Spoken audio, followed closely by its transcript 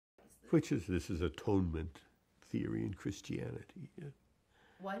This is atonement theory in Christianity. Yeah.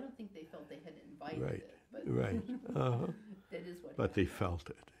 Well, I don't think they felt they had invited Right, it, but right. that is what But they happened. felt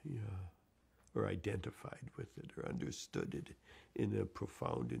it, yeah, or identified with it, or understood it in a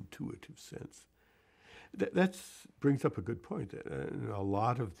profound, intuitive sense. That brings up a good point. A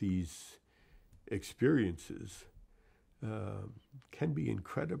lot of these experiences can be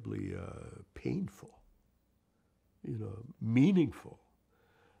incredibly painful, meaningful.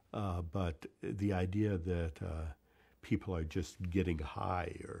 But the idea that people are just getting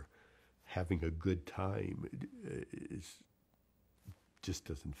high or having a good time just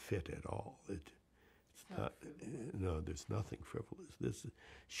doesn't fit at all. It's not. No, there's nothing frivolous. This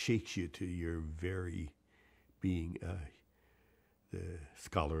shakes you to your very being. The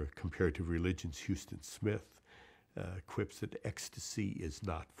scholar of comparative religions, Houston Smith, quips that ecstasy is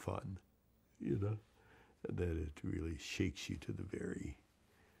not fun. That it really shakes you to the very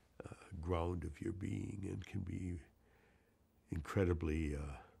ground of your being and can be incredibly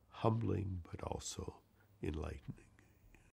humbling, but also enlightening.